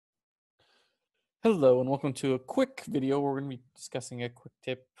Hello and welcome to a quick video where we're going to be discussing a quick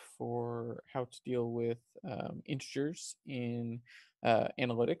tip for how to deal with integers in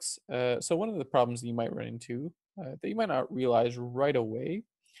analytics. So one of the problems that you might run into that you might not realize right away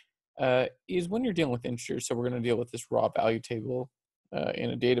is when you're dealing with integers. So we're going to deal with this raw value table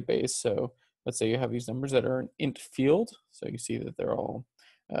in a database. So let's say you have these numbers that are an int field. So you see that they're all,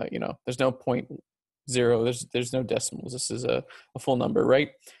 there's no point zero, there's no decimals. This is a full number, right?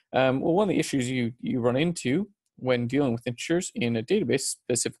 Well, one of the issues you run into when dealing with integers in a database,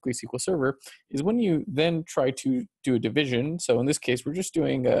 specifically SQL Server, is when you then try to do a division. So in this case, we're just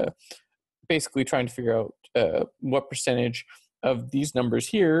doing basically trying to figure out what percentage of these numbers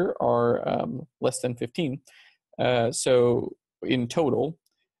here are less than 15. So in total,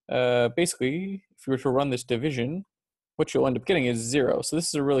 basically, if you were to run this division, what you'll end up getting is 0. So this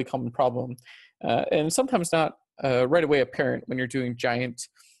is a really common problem, and sometimes not right away apparent when you're doing giant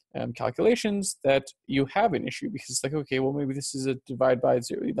calculations that you have an issue, because it's like, okay, well, maybe this is a divide by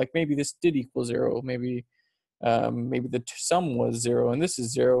 0. Like maybe this did equal 0. Maybe the sum was 0 and this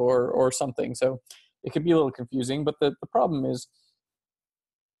is 0, or something. So it could be a little confusing, but the problem is,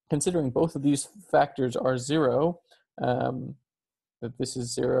 considering both of these factors are 0, that this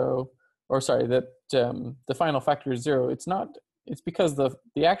is 0, or sorry, that the final factor is 0, it's because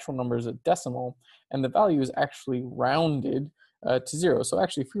the actual number is a decimal and the value is actually rounded to 0. So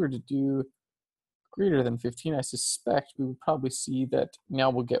actually, if we were to do greater than 15, I suspect we would probably see that now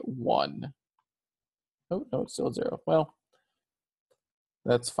we'll get 1. Oh, no, it's still 0. Well,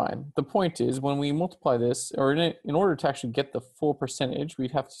 that's fine. The point is, when we multiply this, or in order to actually get the full percentage,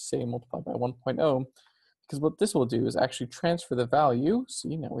 we'd have to say multiply by 1.0, because what this will do is actually transfer the value,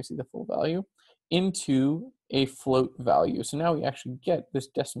 see, now we see the full value, into a float value. So now we actually get this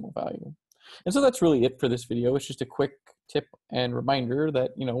decimal value. And so that's really it for this video. It's just a quick tip and reminder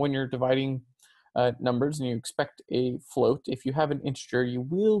that, when you're dividing numbers and you expect a float, if you have an integer, you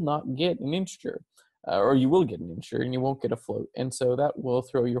will not get an integer. Or you will get an integer and you won't get a float. And so that will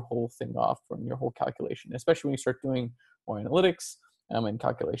throw your whole thing off from your whole calculation, especially when you start doing more analytics and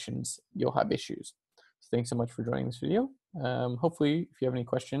calculations, you'll have issues. So thanks so much for joining this video. Hopefully, if you have any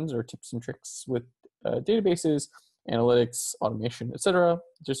questions or tips and tricks with databases, analytics, automation, etc.,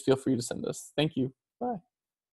 just feel free to send us. Thank you. Bye.